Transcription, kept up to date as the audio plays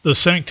The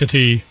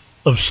Sanctity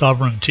of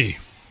Sovereignty.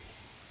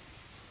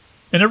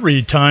 In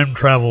every time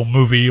travel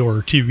movie or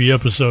TV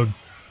episode,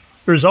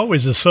 there's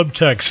always a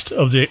subtext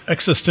of the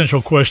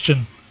existential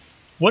question,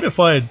 what if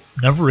I had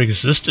never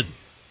existed?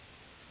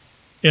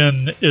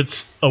 In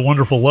It's a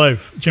Wonderful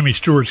Life, Jimmy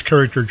Stewart's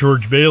character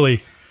George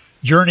Bailey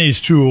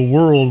journeys to a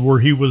world where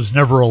he was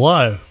never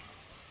alive,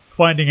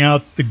 finding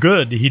out the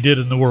good he did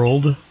in the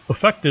world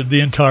affected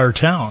the entire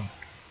town.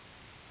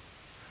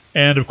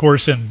 And of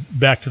course, in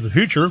Back to the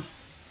Future,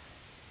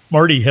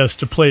 Marty has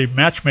to play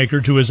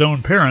matchmaker to his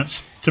own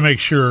parents to make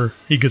sure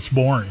he gets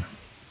born.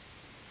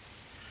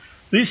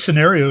 These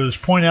scenarios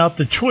point out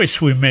the choice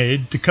we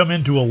made to come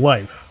into a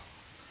life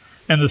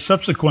and the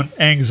subsequent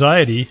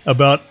anxiety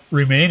about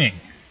remaining.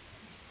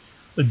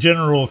 The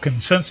general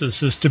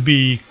consensus is to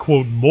be,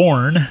 quote,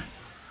 born,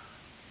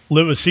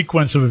 live a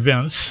sequence of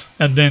events,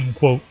 and then,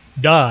 quote,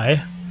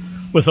 die,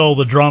 with all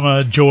the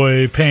drama,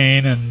 joy,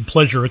 pain, and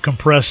pleasure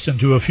compressed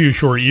into a few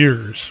short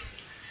years.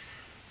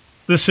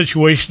 This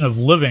situation of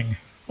living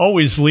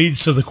always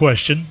leads to the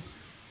question,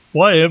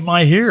 why am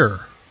I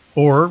here?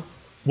 Or,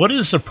 what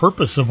is the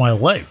purpose of my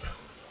life?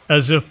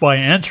 As if by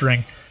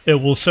answering, it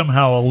will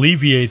somehow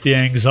alleviate the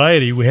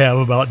anxiety we have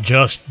about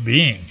just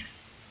being.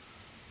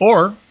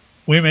 Or,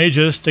 we may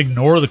just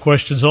ignore the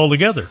questions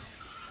altogether,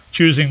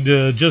 choosing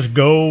to just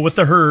go with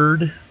the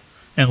herd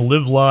and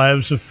live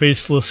lives of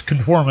faceless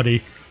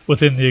conformity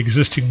within the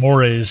existing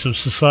mores of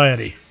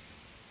society.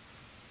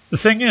 The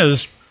thing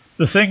is,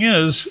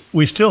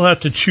 we still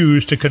have to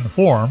choose to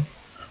conform,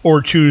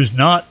 or choose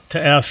not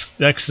to ask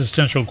the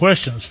existential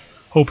questions,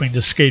 hoping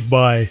to skate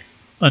by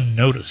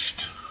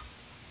unnoticed.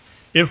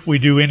 If we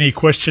do any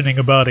questioning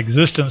about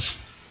existence,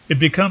 it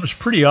becomes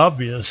pretty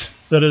obvious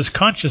that as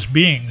conscious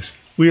beings,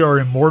 we are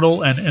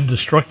immortal and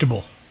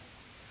indestructible.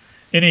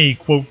 Any,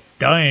 quote,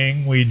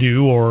 dying we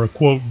do, or,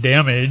 quote,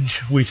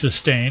 damage we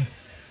sustain,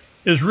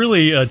 is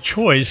really a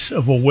choice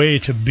of a way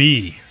to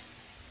be.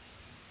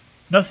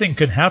 Nothing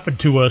can happen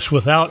to us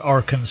without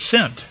our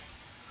consent,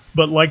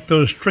 but like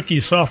those tricky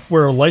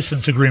software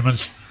license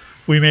agreements,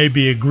 we may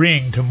be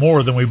agreeing to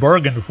more than we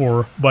bargained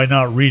for by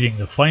not reading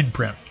the fine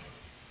print.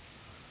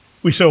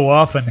 We so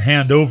often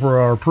hand over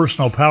our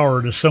personal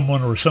power to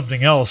someone or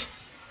something else,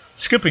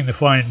 skipping the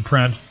fine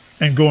print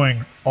and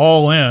going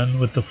all in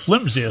with the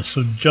flimsiest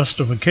of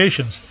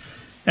justifications,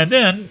 and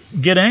then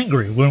get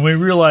angry when we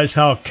realize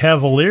how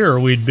cavalier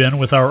we'd been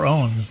with our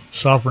own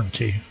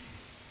sovereignty.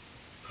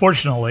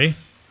 Fortunately,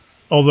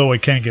 although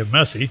it can get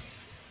messy,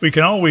 we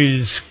can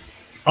always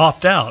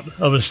opt out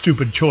of a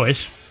stupid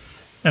choice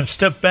and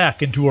step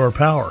back into our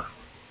power.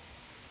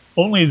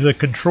 Only the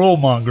control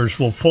mongers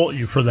will fault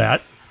you for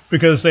that,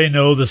 because they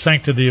know the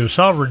sanctity of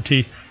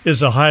sovereignty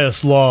is the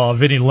highest law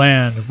of any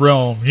land,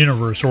 realm,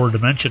 universe, or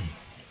dimension.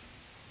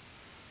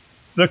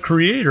 The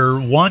Creator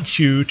wants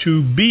you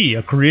to be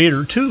a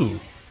creator too.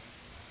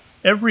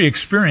 Every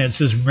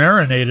experience is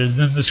marinated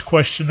in this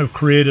question of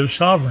creative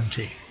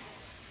sovereignty.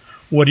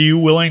 What are you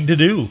willing to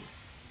do?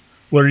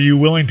 What are you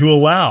willing to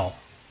allow?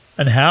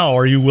 And how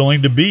are you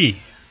willing to be?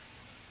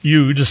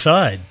 You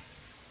decide.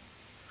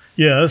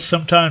 Yes,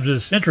 sometimes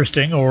it's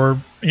interesting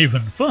or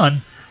even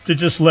fun to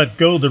just let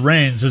go the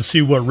reins and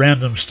see what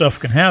random stuff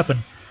can happen,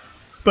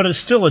 but it's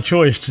still a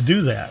choice to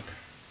do that.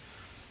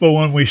 But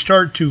when we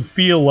start to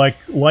feel like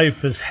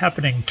life is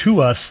happening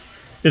to us,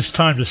 it's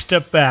time to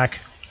step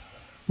back,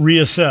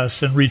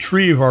 reassess, and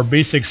retrieve our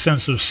basic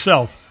sense of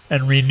self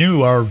and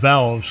renew our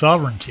vow of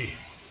sovereignty.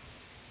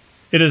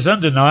 It is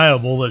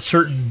undeniable that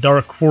certain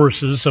dark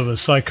forces of a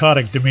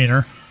psychotic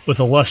demeanor with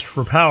a lust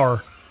for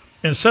power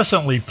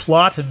incessantly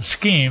plot and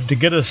scheme to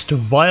get us to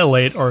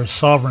violate our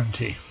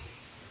sovereignty.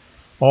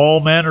 All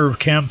manner of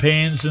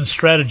campaigns and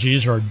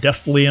strategies are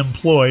deftly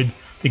employed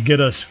to get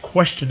us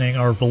questioning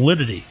our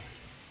validity.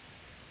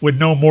 With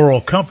no moral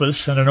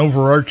compass and an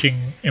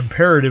overarching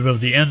imperative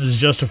of the ends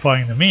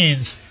justifying the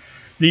means,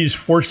 these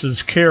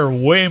forces care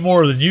way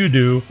more than you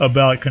do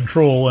about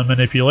control and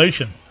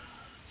manipulation.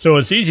 So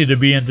it's easy to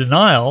be in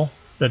denial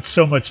that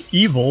so much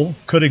evil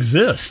could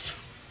exist.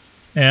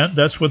 And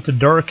that's what the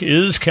dark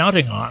is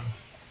counting on.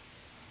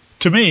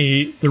 To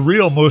me, the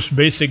real most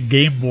basic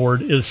game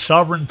board is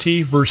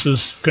sovereignty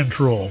versus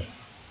control.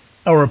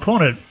 Our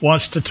opponent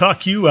wants to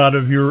talk you out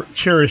of your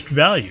cherished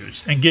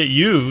values and get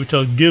you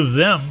to give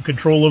them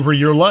control over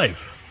your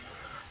life.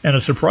 And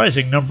a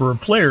surprising number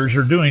of players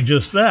are doing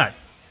just that.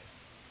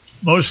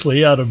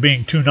 Mostly out of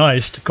being too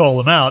nice to call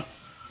them out,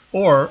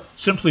 or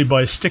simply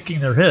by sticking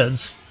their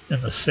heads in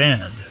the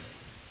sand.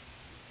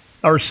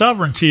 Our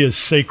sovereignty is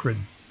sacred.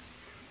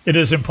 It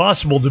is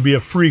impossible to be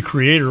a free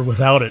creator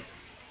without it.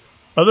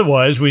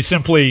 Otherwise, we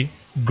simply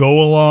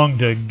go along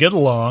to get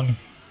along,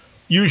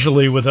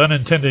 usually with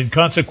unintended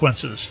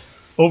consequences,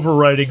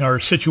 overriding our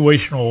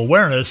situational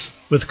awareness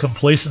with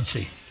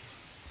complacency.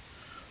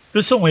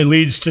 This only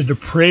leads to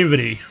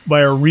depravity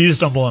by a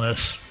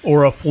reasonableness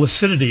or a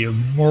flaccidity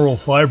of moral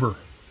fiber.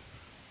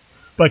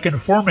 By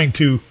conforming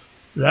to,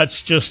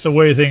 that's just the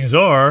way things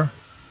are,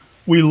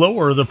 we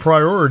lower the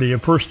priority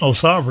of personal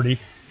sovereignty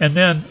and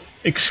then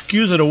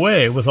excuse it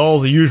away with all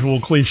the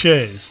usual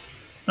cliches.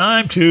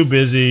 I'm too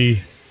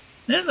busy.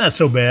 Not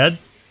so bad.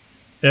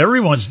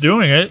 Everyone's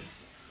doing it.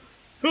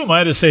 Who am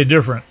I to say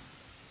different?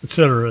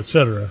 Etc.,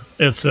 etc.,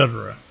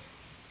 etc.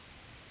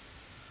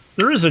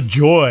 There is a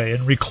joy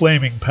in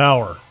reclaiming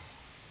power.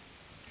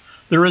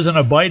 There is an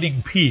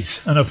abiding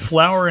peace and a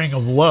flowering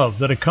of love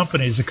that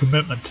accompanies a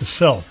commitment to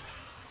self.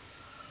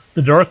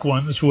 The dark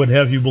ones would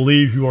have you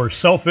believe you are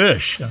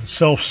selfish and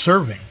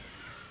self-serving,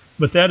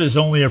 but that is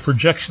only a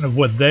projection of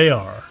what they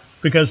are,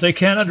 because they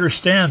can't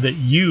understand that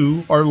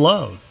you are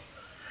love,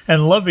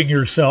 and loving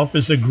yourself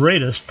is the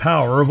greatest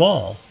power of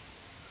all.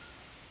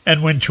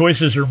 And when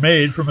choices are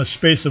made from a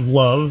space of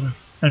love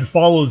and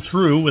followed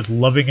through with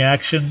loving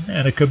action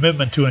and a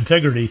commitment to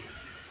integrity,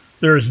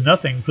 there is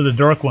nothing for the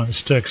dark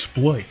ones to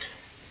exploit.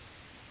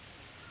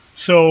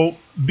 So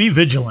be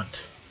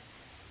vigilant.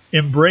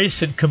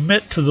 Embrace and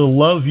commit to the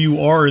love you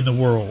are in the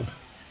world,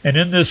 and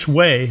in this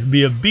way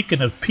be a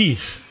beacon of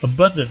peace,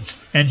 abundance,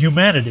 and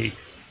humanity,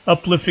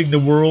 uplifting the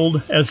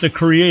world as the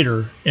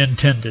Creator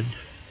intended.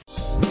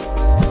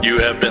 You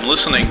have been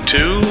listening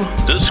to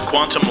This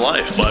Quantum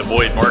Life by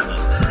Boyd Martin,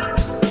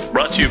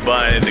 brought to you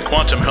by the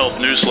Quantum Health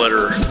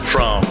Newsletter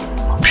from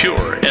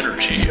Pure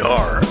Energy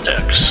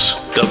RX,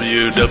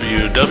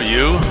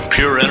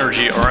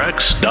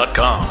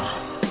 www.pureenergyrx.com.